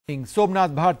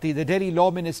Somnath Bharti, the Delhi Law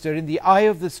Minister, in the eye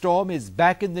of the storm, is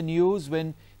back in the news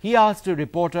when he asked a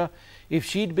reporter if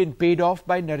she'd been paid off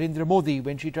by Narendra Modi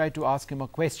when she tried to ask him a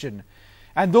question.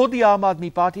 And though the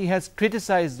Aadmi Party has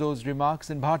criticised those remarks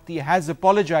and Bharti has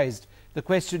apologised, the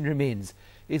question remains,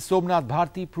 is Somnath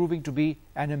Bharti proving to be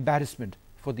an embarrassment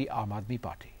for the Aadmi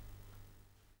Party?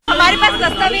 हमारे पास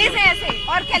दस्तावेज हैं ऐसे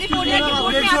और California की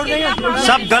court में आपके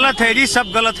सब गलत है जी,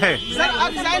 सब गलत है,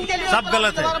 सब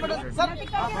गलत है।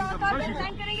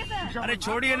 अरे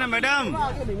छोड़िए ना मैडम,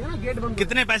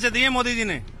 कितने पैसे दिए मोदी जी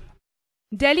ने?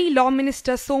 Delhi Law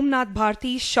Minister Somnath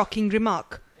Bharti's shocking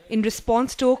remark in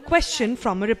response to a question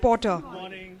from a reporter.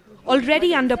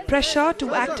 Already under pressure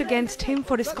to act against him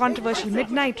for his controversial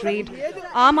midnight raid,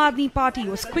 Aam Aadmi Party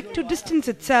was quick to distance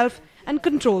itself and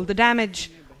control the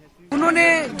damage. The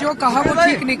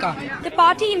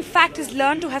party in fact has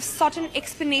learned to have sought an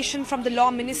explanation from the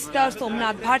Law Minister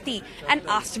Somnath Bharti and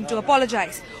asked him to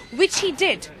apologise, which he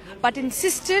did, but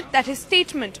insisted that his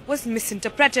statement was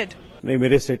misinterpreted. नहीं,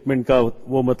 मेरे statement का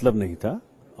वो मतलब नहीं था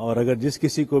और अगर जिस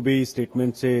किसी को भी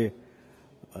स्टेटमेंट से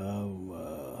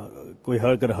कोई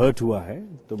हर्ट हुआ है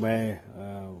तो मैं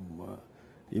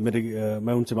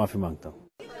उनसे माफी मांगता हूँ.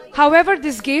 However,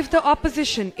 this gave the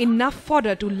opposition enough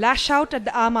fodder to lash out at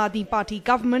the Aam Aadmi Party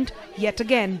government yet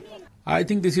again. I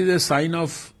think this is a sign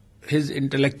of his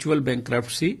intellectual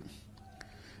bankruptcy.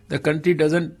 The country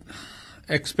doesn't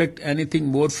expect anything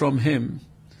more from him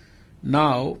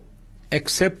now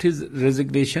except his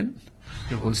resignation.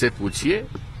 उनसे पूछिए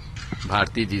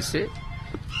भारती जी से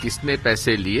किसने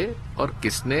पैसे लिए और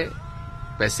किसने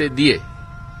पैसे दिए.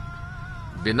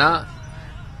 बिना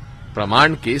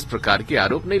प्रमाण के इस प्रकार के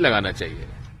आरोप नहीं लगाना चाहिए.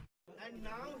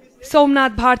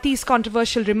 Somnath Bharti's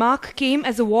controversial remark came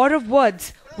as a war of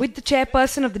words with the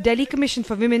chairperson of the Delhi Commission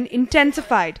for Women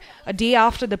intensified a day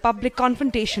after the public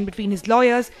confrontation between his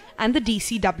lawyers and the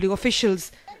DCW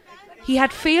officials. He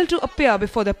had failed to appear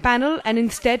before the panel and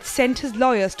instead sent his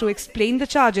lawyers to explain the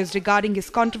charges regarding his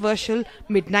controversial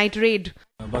midnight raid.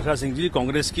 बखरा सिंह जी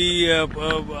कांग्रेस की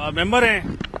member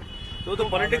हैं तो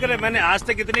political है. मैंने आज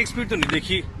तक इतनी speed तो नहीं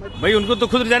देखी. भाई उनको तो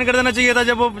खुद रिजाइन कर देना चाहिए था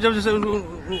जब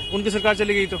उनकी सरकार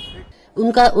चली गई. तो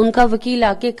उनका वकील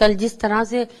आके कल जिस तरह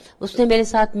से उसने मेरे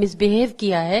साथ मिसबिहेव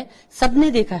किया है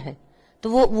सबने देखा है. तो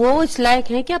वो इस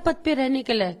लायक हैं क्या पद पे रहने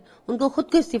के लायक? उनको खुद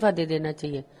को इस्तीफा दे देना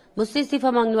चाहिए. मुझसे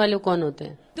इस्तीफा मांगने वाले कौन होते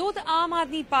हैं? Though the Aam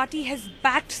Aadmi Party has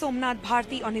backed Somnath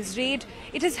Bharti on his raid,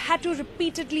 it has had to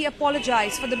repeatedly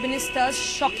apologise for the minister's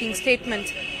shocking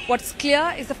statement. What's clear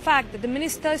is the fact that the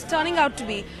minister is turning out to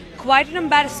be quite an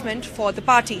embarrassment for the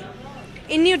party.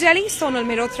 In New Delhi, Sonal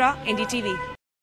Mehrotra, NDTV.